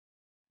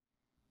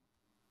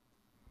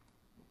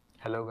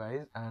Hello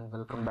guys and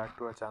welcome back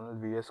to our channel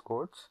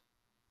VScodes.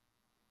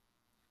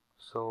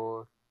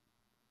 So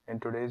in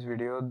today's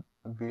video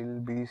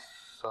we'll be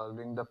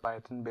solving the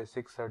Python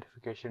basic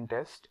certification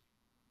test.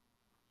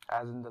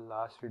 As in the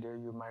last video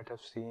you might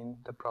have seen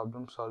the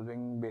problem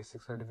solving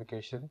basic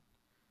certification.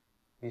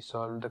 We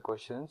solved the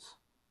questions.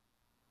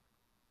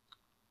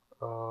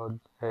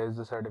 Here's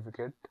the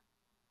certificate,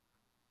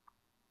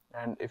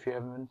 and if you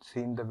haven't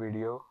seen the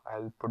video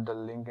I'll put the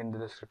link in the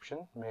description.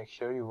 Make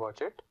sure you watch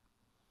it.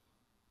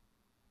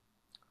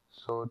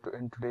 So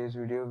in today's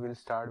video we'll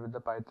start with the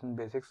Python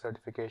basic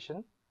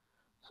certification.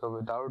 So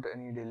without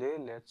any delay,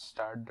 let's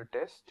start the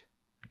test.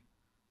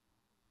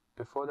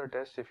 Before the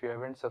test, if you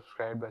haven't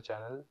subscribed the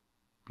channel,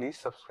 please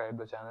subscribe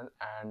the channel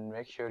and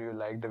make sure you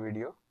like the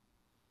video.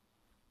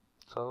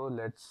 So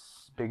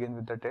let's begin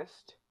with the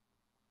test.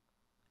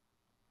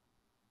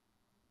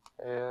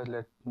 Here,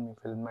 let me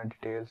fill my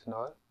details and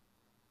all.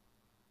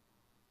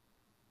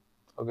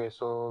 Okay,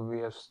 so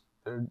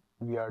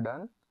we are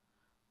done.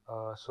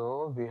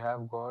 So we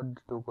have got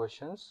two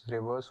questions: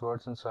 reverse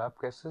words and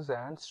swap cases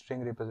and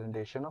string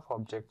representation of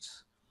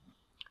objects.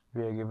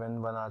 We are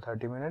given 1 hour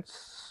 30 minutes,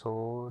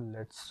 so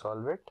let's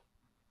solve it.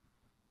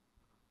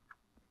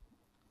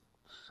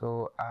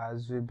 So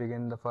as we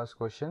begin the first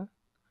question,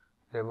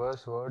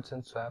 reverse words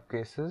and swap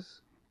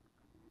cases.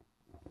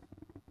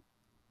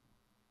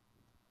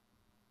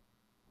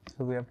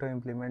 So we have to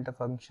implement a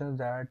function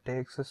that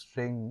takes a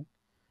string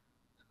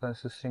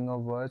consisting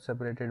of words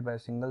separated by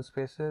single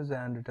spaces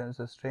and returns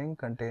a string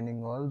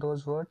containing all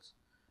those words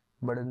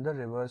but in the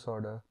reverse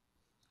order,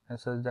 and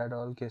such that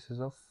all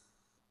cases of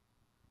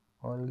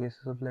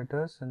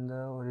letters in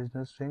the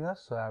original string are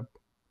swapped.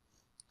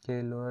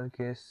 Okay, lower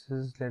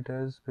cases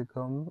letters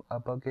become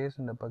uppercase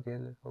and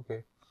uppercase.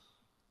 Okay,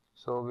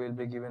 so we'll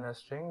be given a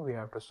string, we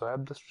have to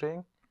swap the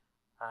string,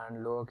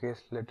 and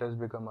lowercase letters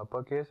become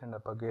uppercase and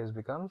uppercase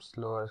becomes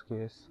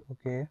lowercase.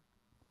 Okay,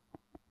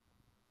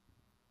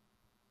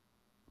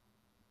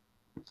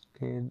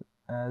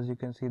 as you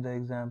can see the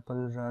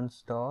example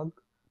runs dog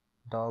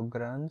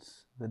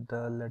runs with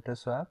the letter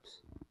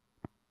swaps.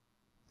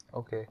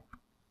 Okay,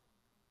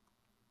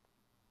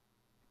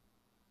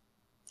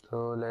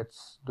 so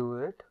let's do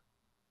it.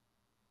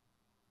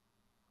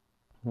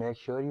 Make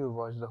sure you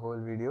watch the whole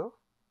video,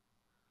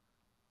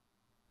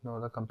 know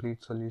the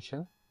complete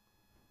solution.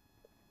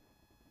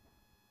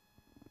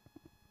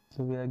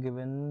 So we are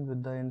given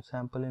with the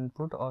sample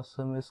input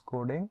awesome is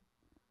coding,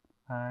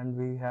 and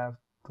we have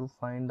to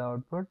find the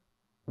output.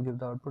 Give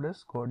the output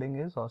is coding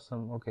is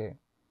awesome. Okay,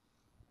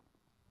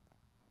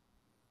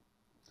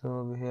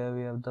 so here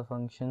we have the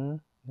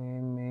function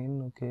name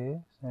main. Okay,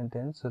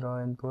 sentence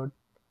raw input.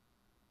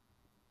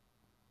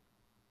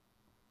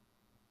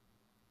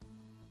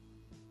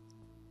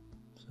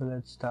 So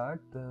let's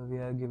start. We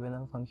are given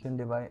a function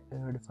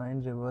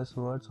define reverse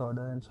words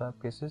order and swap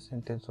cases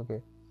sentence.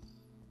 Okay,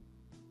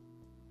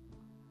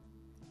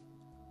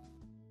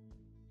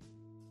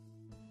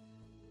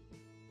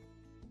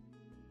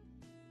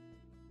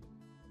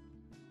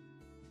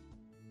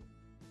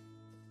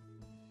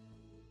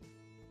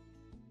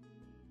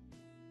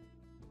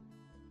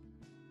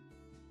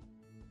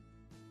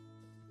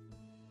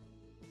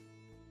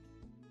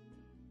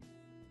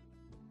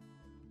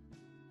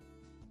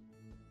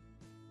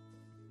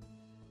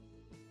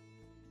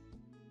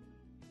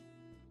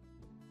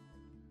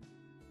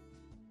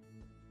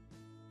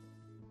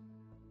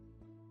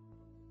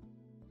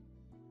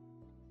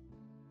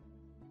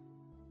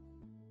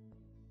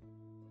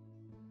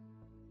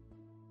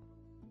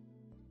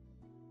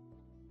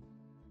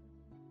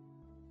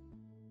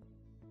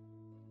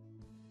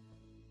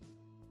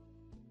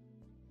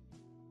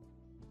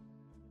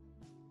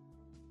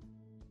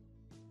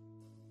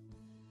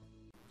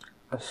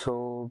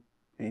 so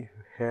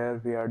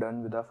here we are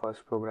done with the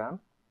first program.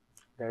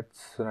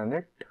 Let's run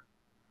it.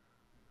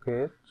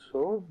 Okay,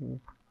 so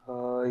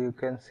you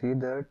can see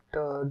that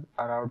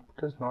our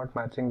output is not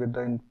matching with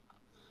the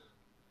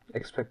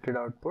expected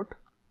output.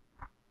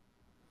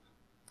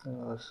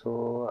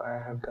 So I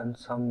have done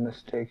some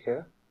mistake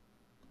here.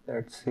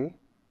 Let's see.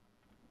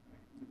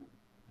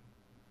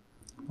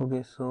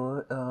 Okay,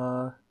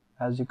 so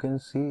as you can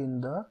see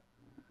in the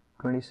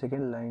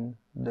 22nd line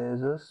there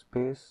is a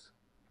space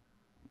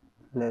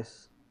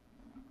less.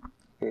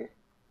 Okay,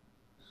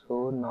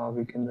 so now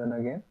we can run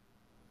again.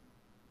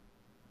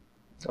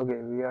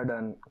 Okay, we are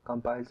done.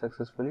 Compiled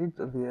successfully.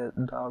 The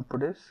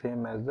output is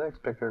same as the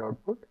expected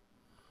output.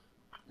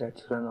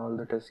 Let's run all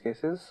the test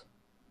cases.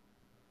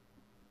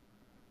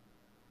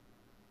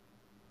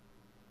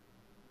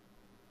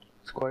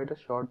 It's quite a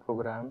short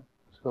program,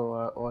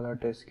 so all our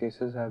test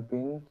cases have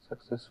been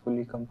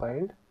successfully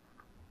compiled.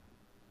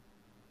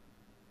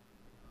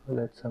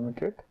 Let's submit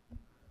it.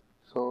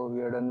 So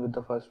we are done with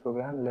the first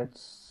program.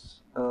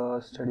 Let's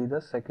study the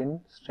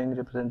second, string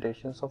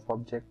representations of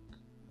object.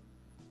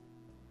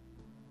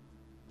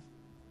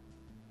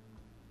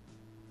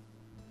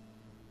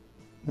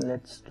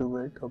 Let's do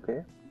it.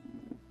 Okay,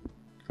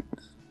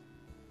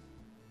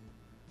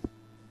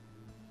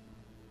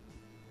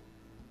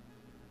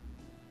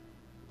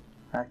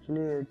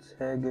 Actually, it's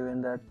here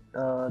given that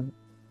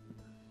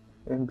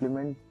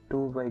implement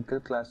two vehicle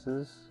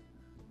classes,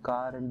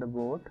 car and the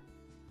boat.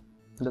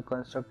 The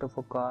constructor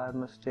for car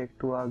must take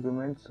two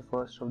arguments. The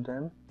first of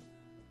them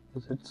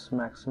is its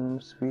maximum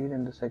speed,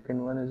 and the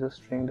second one is a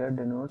string that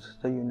denotes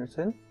the units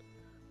in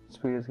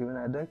speed is given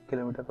either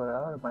kilometer per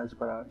hour or miles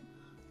per hour.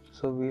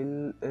 So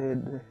we'll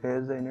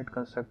here's the init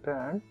constructor,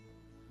 and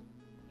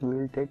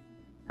we'll take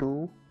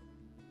two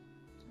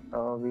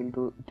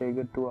take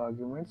the two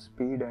arguments,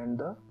 speed and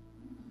the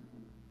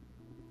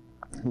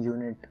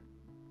unit.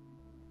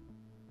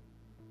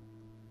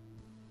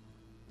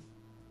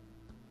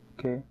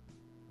 Okay,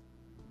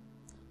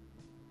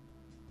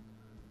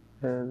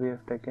 here we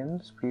have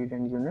taken speed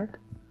and unit.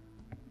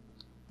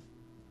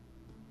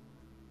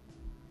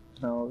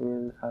 Now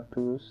we'll have to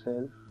use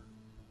self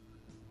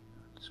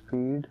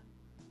speed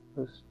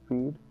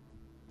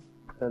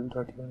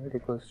self.unit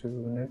equals to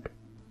unit.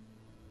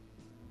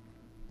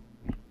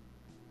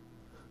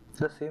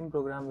 The same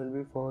program will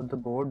be for the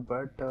board,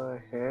 but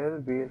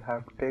here we'll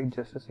have to take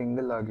just a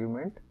single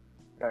argument,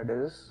 that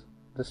is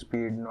the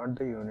speed, not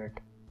the unit.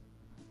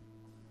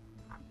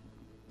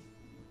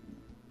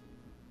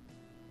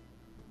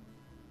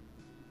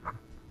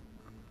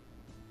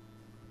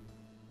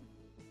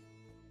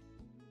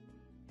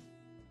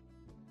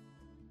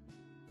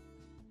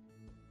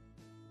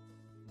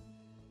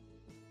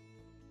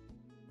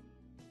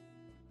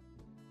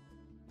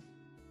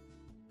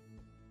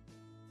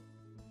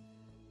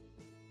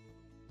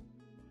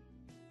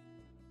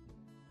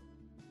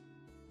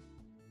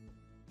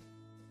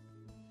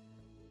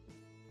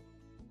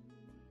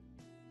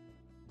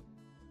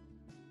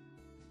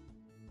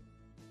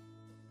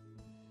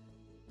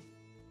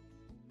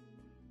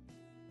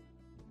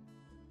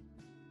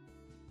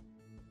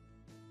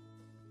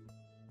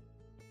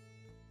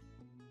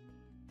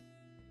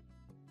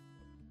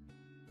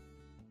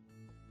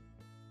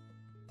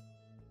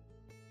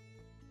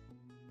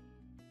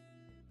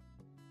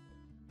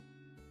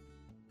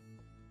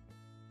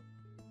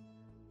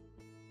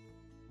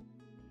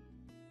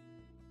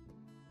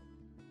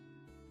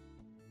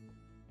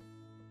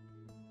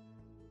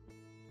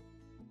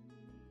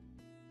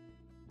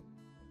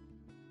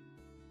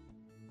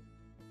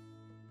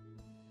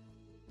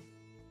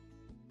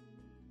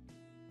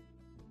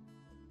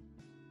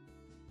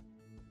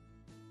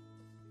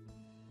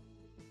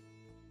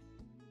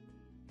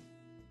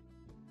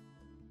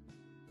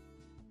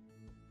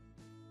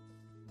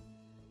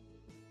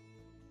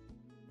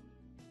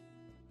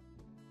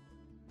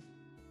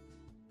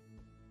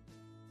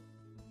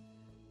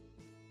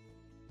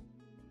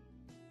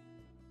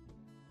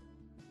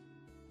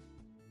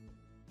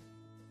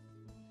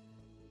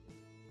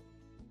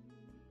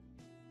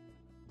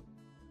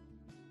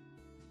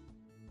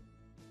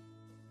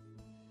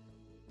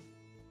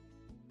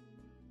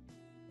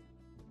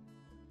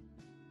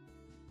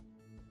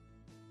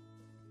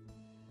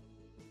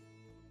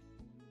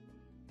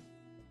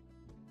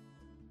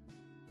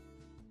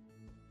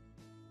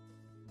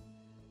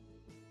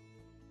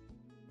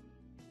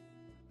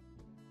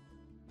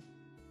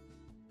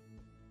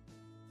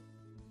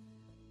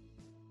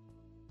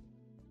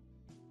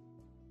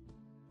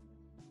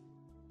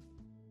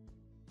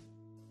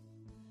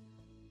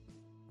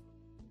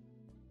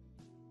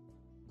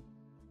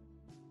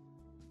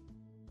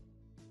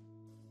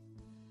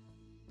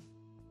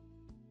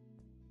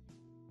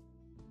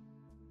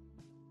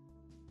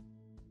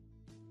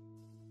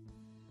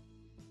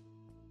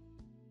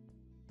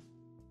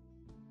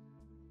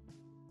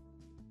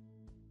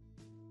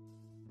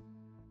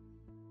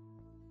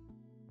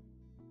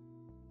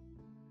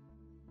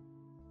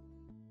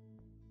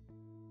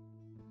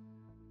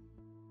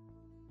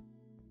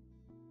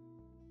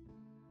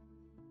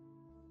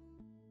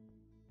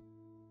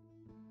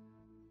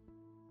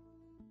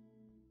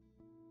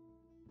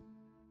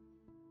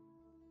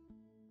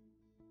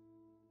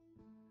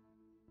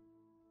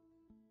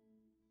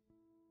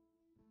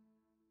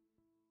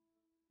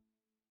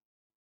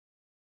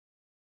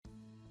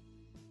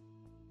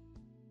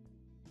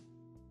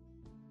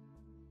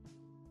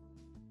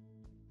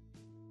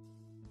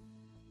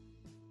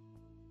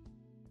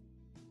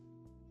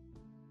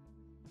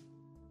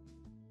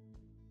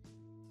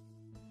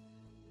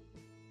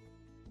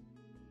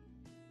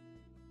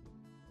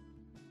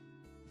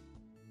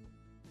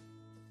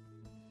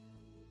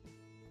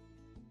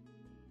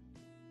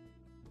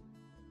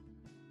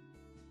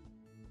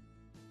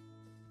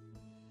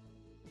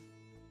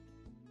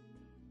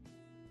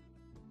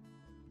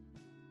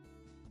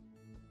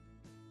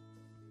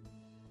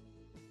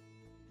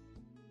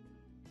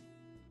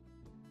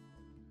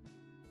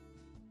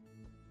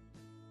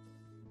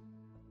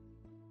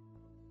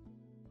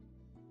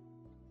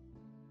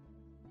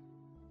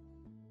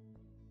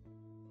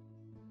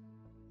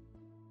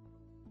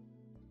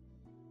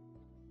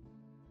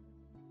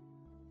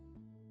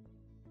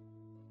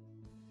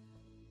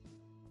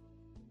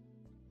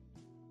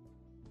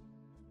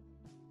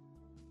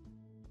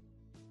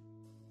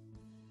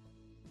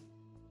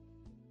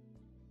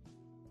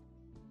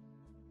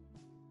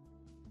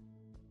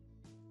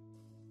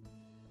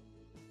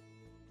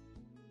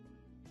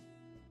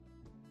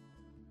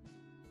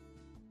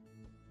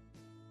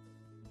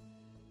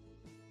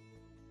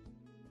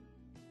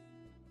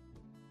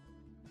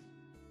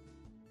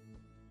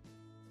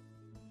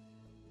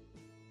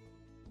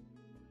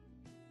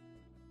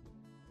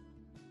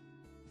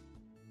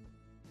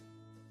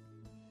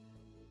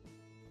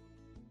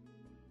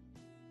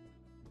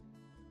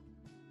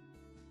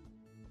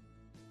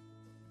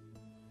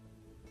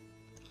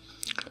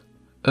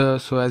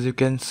 So as you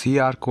can see,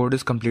 our code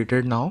is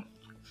completed now.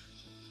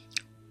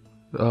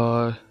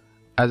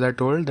 As I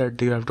told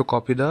that you have to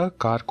copy the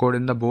car code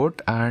in the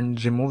boat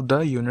and remove the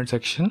unit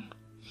section.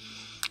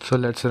 So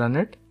let's run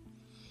it.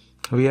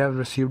 We have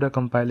received a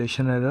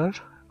compilation error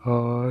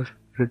or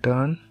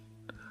return.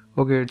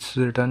 Okay, it's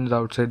returns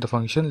outside the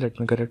function. Let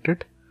me correct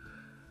it.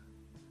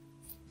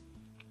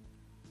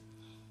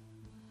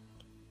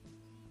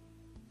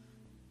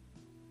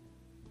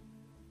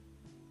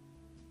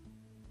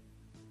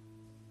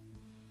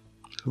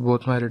 So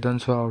both my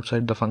returns were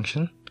outside the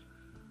function.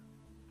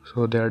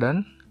 So they are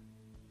done.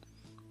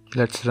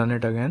 Let's run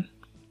it again.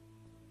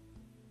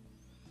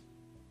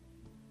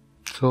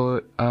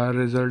 So our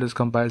result is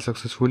compiled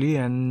successfully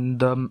and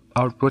the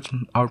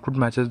output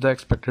matches the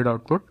expected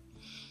output.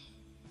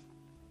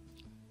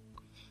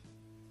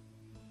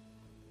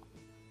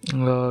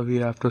 We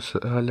have to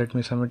let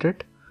me submit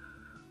it.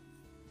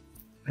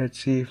 Let's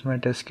see if my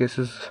test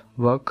cases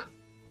work.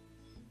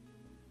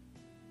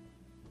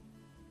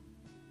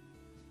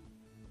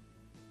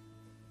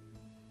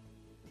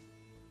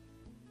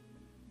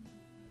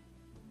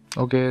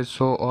 Okay,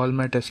 so all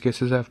my test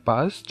cases have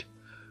passed.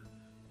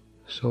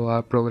 So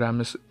our program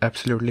is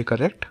absolutely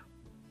correct.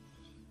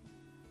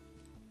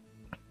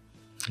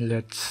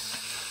 Let's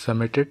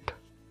submit it.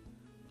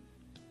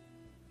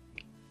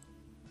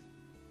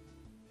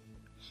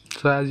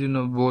 So as you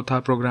know, both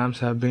our programs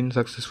have been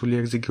successfully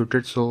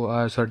executed, so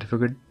our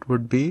certificate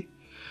would be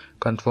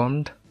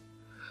confirmed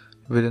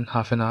within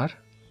half an hour.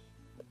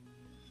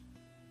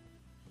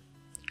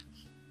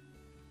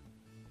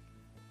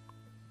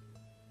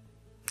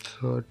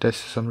 So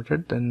test is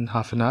submitted, in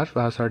half an hour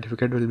our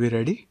certificate will be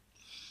ready.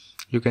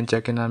 You can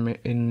check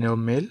in your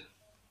mail.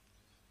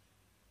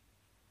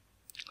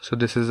 So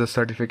this is the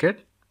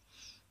certificate,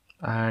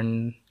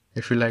 and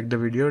if you like the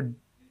video,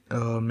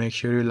 make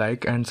sure you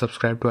like and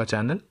subscribe to our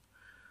channel.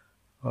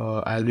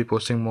 I'll be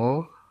posting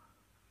more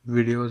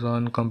videos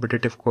on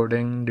competitive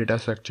coding, data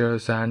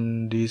structures,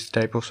 and these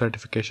type of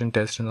certification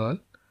tests and all.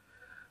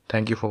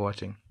 Thank you for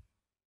watching.